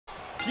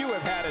few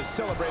have had as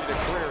celebrated a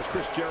career as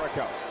Chris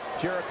Jericho.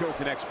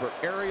 Jericho's an expert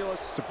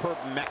aerialist, superb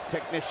mat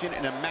technician,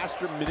 and a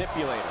master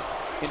manipulator.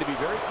 And to be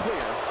very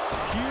clear,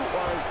 few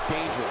are as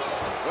dangerous.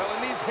 Well,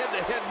 in these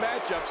head-to-head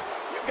matchups,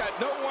 you've got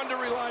no one to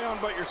rely on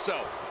but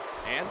yourself.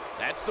 And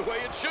that's the way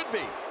it should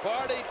be.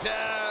 Party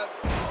time.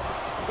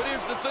 But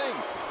here's the thing.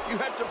 You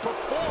have to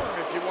perform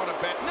if you want to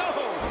bet. No,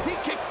 he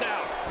kicks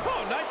out.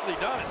 Oh, nicely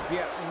done.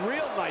 Yeah,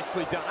 real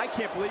nicely done. I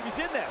can't believe he's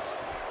in this.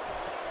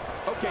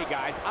 Okay,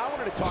 guys, I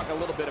wanted to talk a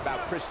little bit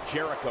about Chris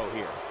Jericho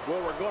here.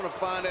 Well, we're going to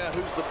find out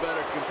who's the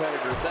better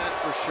competitor, that's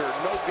for sure.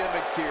 No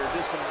gimmicks here,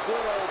 just some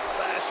good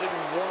old-fashioned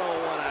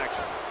one-on-one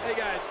action. Hey,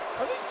 guys,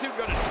 are these two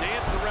going to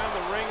dance around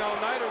the ring all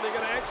night, or are they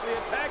going to actually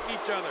attack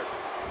each other?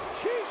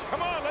 Sheesh,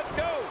 come on, let's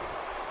go.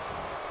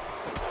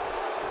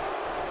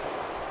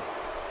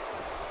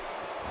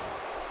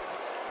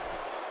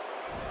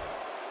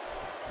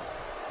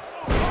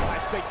 Oh, I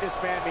think this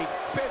man means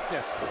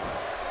business.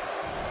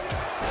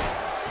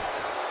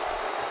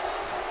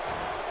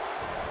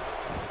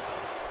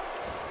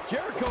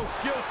 Jericho's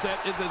skill set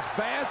is as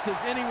vast as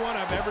anyone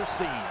I've ever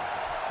seen.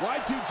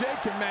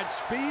 Y2J can match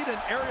speed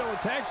and aerial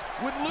attacks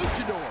with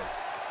luchadors,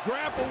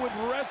 grapple with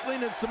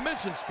wrestling and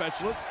submission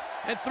specialists,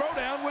 and throw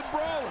down with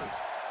brawlers.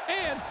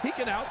 And he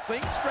can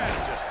outthink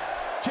strategists.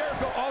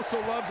 Jericho also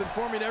loves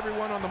informing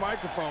everyone on the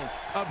microphone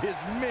of his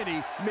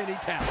many, many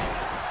talents.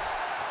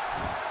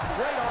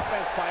 Great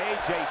offense by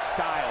AJ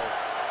Styles.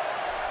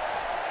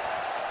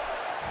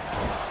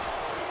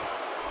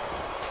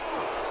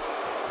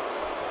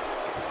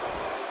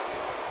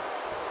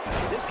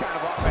 This kind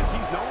of offense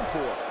he's known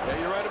for. Yeah,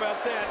 you're right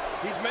about that.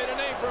 He's made a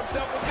name for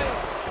himself with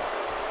this.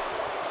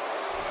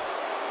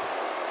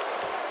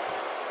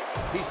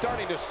 He's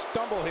starting to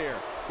stumble here.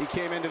 He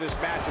came into this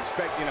match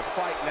expecting a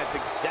fight, and that's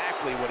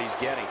exactly what he's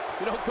getting.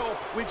 You know, Cole,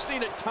 we've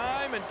seen it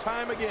time and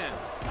time again.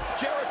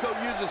 Jericho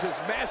uses his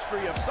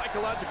mastery of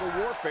psychological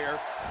warfare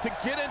to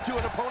get into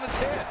an opponent's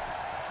head.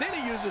 Then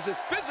he uses his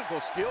physical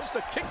skills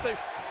to kick the,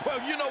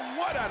 well, you know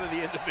what, out of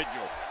the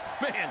individual.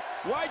 Man,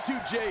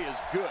 Y2J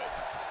is good.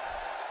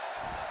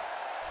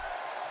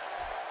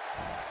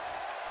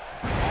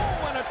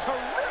 Oh, and a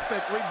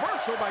terrific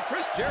reversal by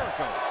Chris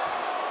Jericho.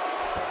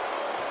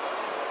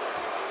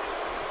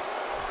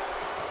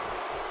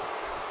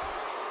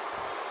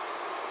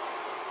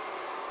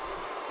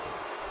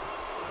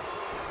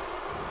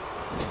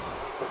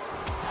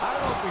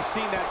 We've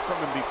seen that from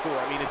him before.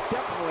 I mean, it's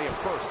definitely a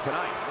first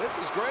tonight. This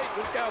is great.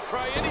 This guy will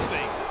try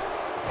anything.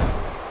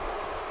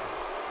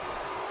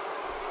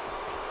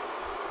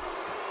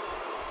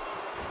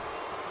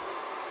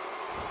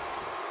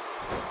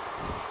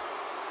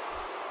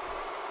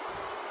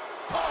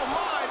 Oh,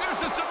 my,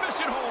 there's the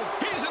submission hold.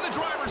 He's in the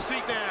driver's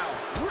seat now.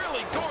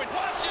 Really going.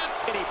 Watch it.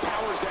 And he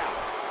powers out.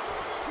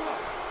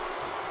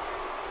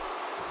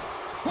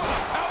 What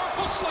a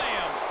powerful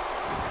slam.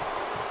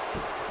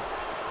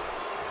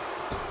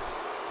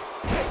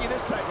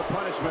 This type of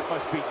punishment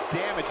must be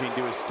damaging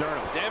to his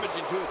sternum.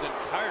 Damaging to his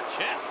entire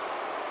chest.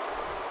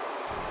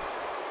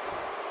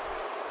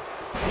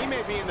 He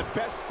may be in the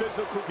best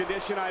physical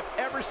condition I've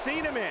ever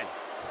seen him in.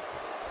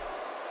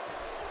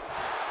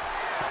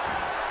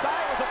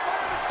 Stiles, a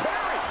fireman's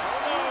carry.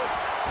 Oh, no.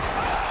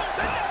 Oh,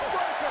 the neck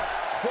breaker.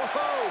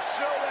 Whoa,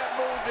 show that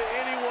move to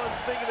anyone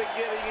thinking of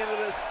getting into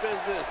this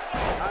business.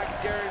 I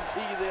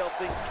guarantee you they'll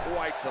think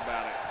twice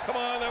about it. Come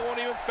on, that won't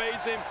even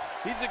faze him.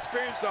 He's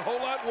experienced a whole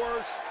lot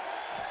worse.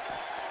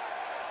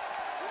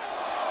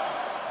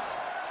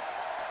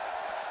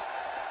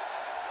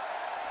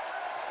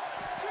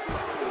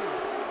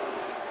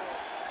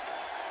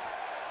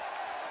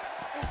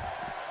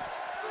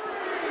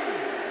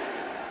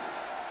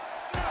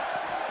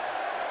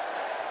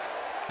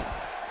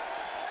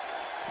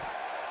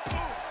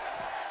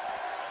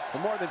 For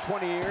more than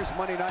 20 years,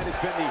 Monday night has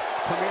been the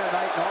premier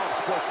night in all of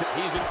sports.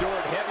 He's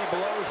endured heavy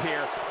blows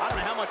here. I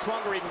don't know how much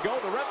longer he can go.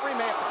 The referee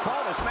may have to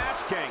call this match,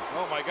 King.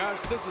 Oh, my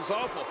gosh, this is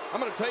awful. I'm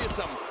going to tell you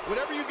something.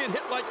 Whenever you get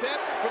hit like that,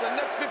 for the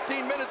next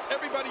 15 minutes,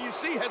 everybody you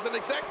see has an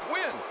exact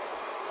win.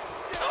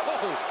 Oh,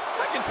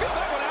 I can feel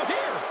that one out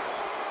here.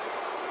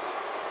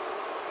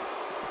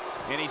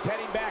 And he's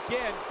heading back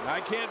in. I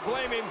can't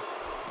blame him.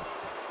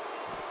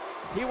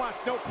 He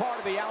wants no part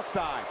of the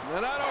outside.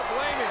 And I don't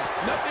blame him.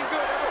 Nothing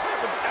good ever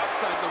happens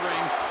outside the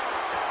ring.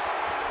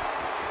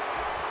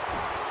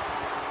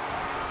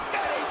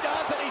 And he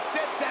does, and he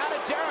sits out,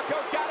 and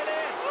Jericho's got it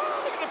in.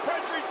 Oh, look at the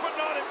pressure he's putting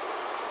on him.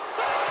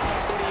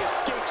 And he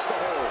escapes the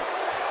hold.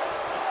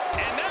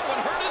 And that one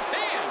hurt his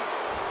hand.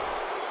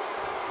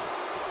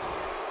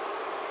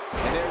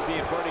 And there's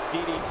the inverted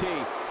DDT.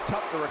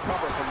 Tough to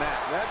recover from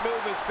that. That move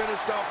has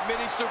finished off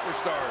many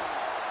superstars.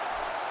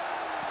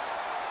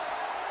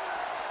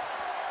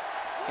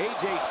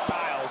 AJ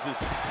Styles is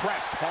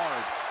pressed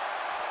hard.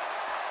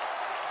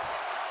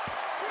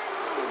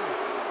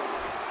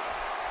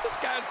 This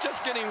guy's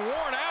just getting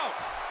worn out.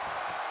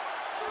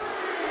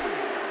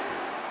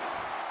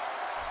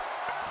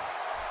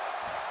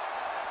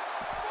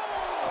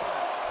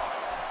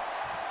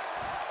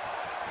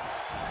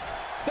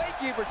 They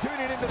Thank you for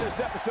tuning into this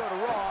episode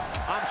of Raw.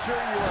 I'm sure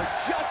you are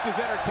just as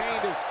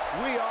entertained as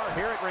we are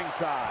here at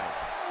ringside.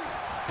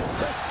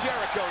 Chris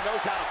Jericho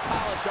knows how to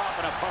polish off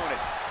an opponent.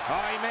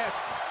 Oh, he missed.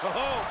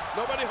 Oh,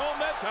 nobody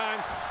home that time.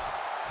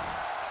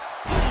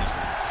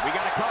 We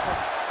got a cover.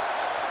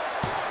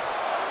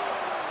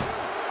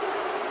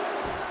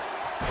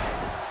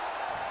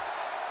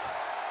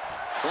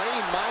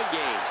 Playing mind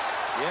games.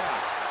 Yeah,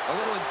 a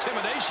little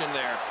intimidation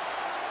there.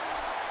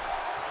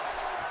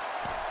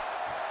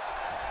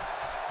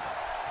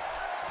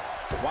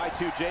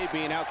 Y2J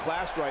being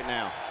outclassed right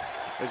now.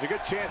 There's a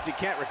good chance he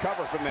can't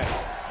recover from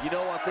this. You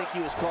know, I think he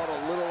was caught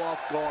a little off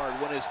guard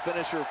when his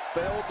finisher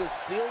failed to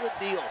seal the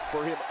deal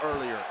for him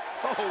earlier.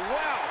 Oh,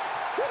 wow.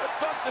 Who would have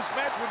thought this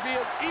match would be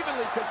as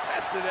evenly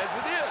contested as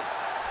it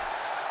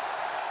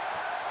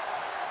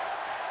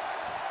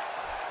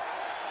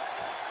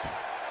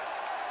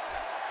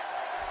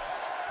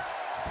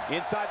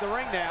is? Inside the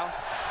ring now.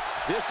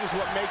 This is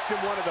what makes him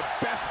one of the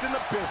best in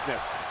the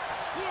business.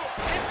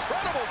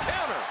 Incredible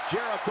counter.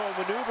 Jericho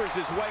maneuvers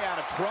his way out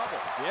of trouble.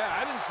 Yeah,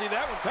 I didn't see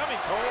that one coming,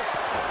 Cole.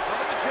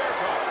 Look at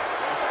Jericho.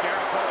 There's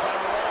Jericho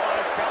trying to roll on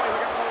his belly.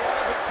 Look at the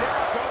walls of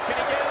Jericho. Can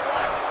he get it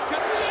locked? This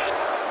could be it.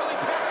 Will he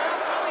tap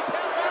out? Will he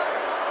tap out?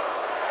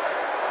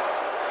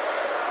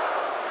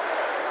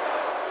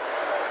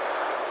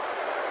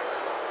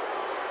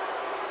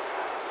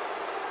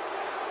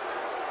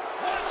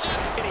 Watch it.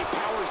 And he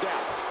powers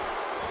out.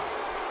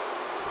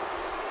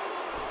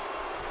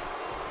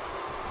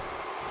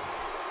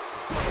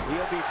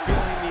 He'll be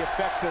feeling the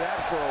effects of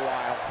that for a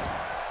while.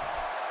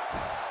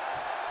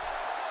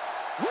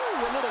 Woo,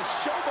 a little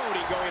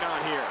showboating going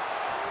on here.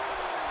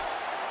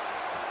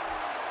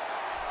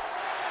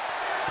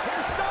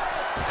 Here's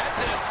Stiles.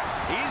 That's it.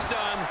 He's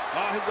done.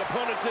 Oh, his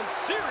opponent's in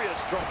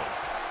serious trouble.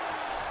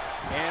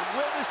 And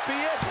will this be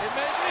it? It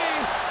may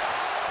be.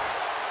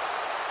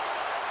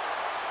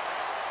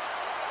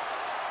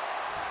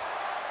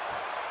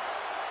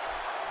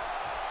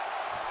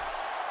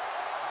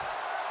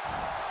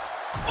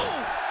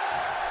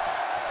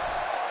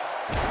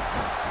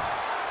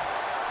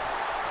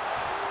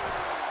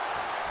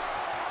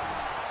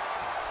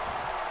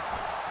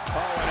 Oh,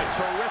 and a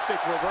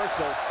terrific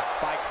reversal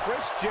by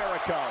Chris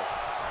Jericho.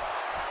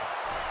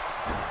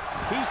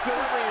 He's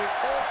delivering an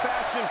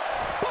old-fashioned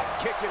butt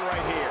kicking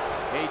right here.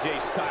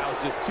 AJ Styles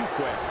just too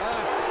quick.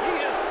 He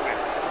is quick.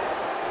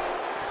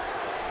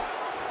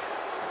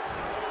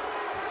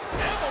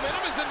 Now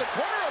momentum is in the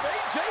corner of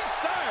AJ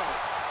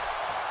Styles.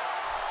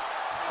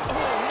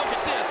 Oh, look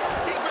at this.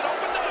 He's been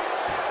opened up.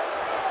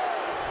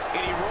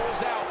 And he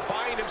rolls out,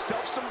 buying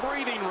himself some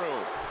breathing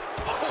room.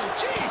 Oh,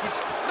 jeez.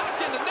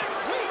 Knocked into next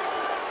week.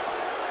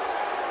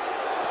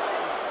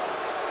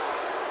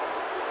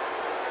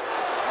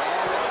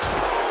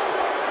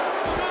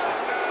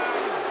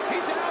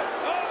 He's out.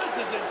 Oh, this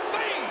is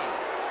insane.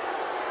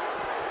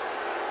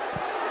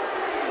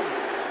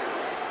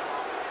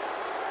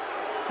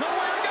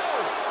 Nowhere to go.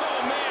 Oh,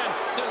 man.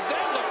 Does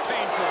that look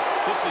painful?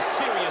 This is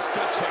serious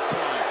gut check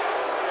time.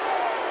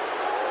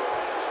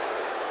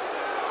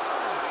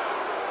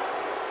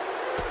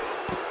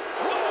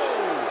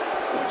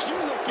 Whoa! Would you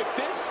look at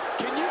this?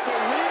 Can you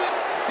believe it?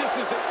 This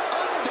is an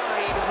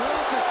undying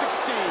will to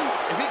succeed.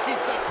 If he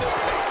keeps up this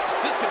pace,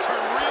 this could turn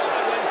real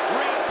ugly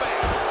real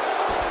fast.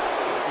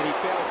 And he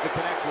fails to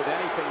connect with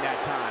anything that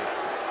time.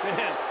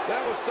 Man,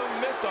 that was some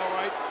miss, all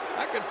right.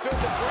 I can feel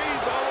the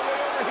breeze all the way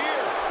over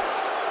here.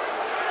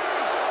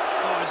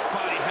 Oh, his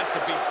body has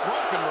to be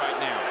broken right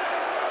now.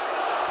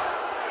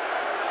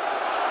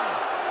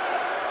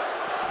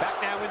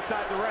 Back now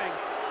inside the ring.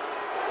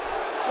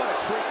 What a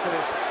treat for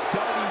this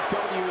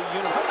WWE The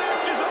Universe.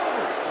 match is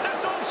over.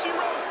 That's all she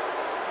wrote.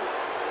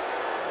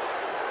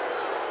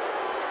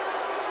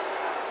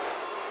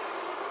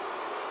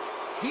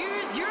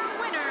 Here's your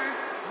winner,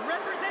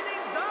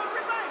 representing the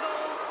Revival,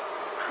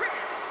 Chris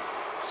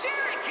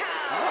Jericho.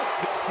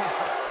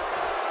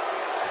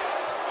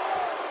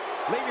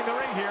 Leaving the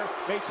ring here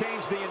may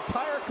change the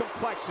entire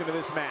complexion of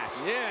this match.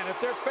 Yeah, and if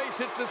their face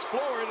hits this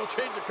floor, it'll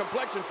change the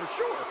complexion for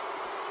sure.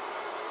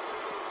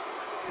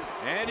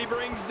 And he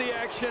brings the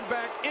action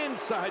back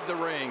inside the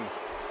ring.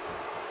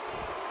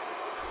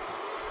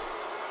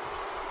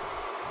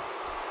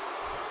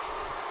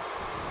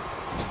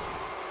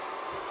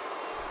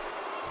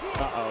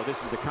 Uh-oh,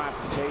 this is the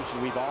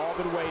confrontation we've all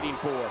been waiting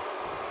for.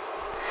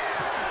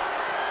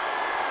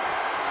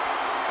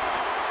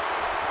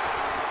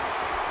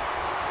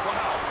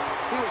 Wow,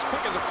 he was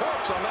quick as a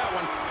corpse on that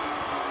one.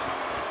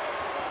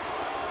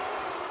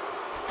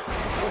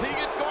 When he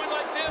gets going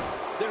like this,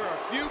 there are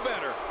a few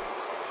better.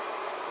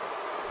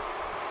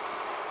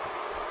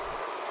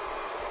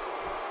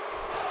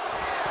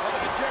 Oh,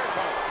 look at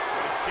Jericho.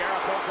 There's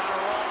Jericho trying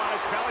to roll on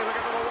his belly. Look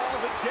at the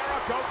walls of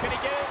Jericho. Can he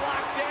get it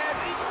locked in?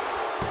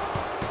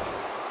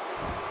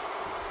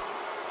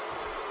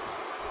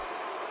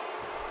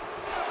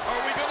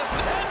 Are we going to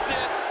see? That's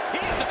it.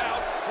 He's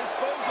out. His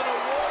foe's in a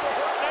world of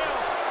hurt now.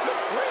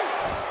 Good grief.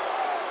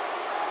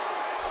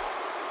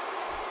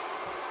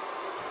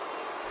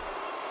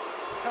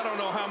 I don't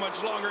know how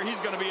much longer he's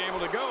going to be able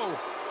to go.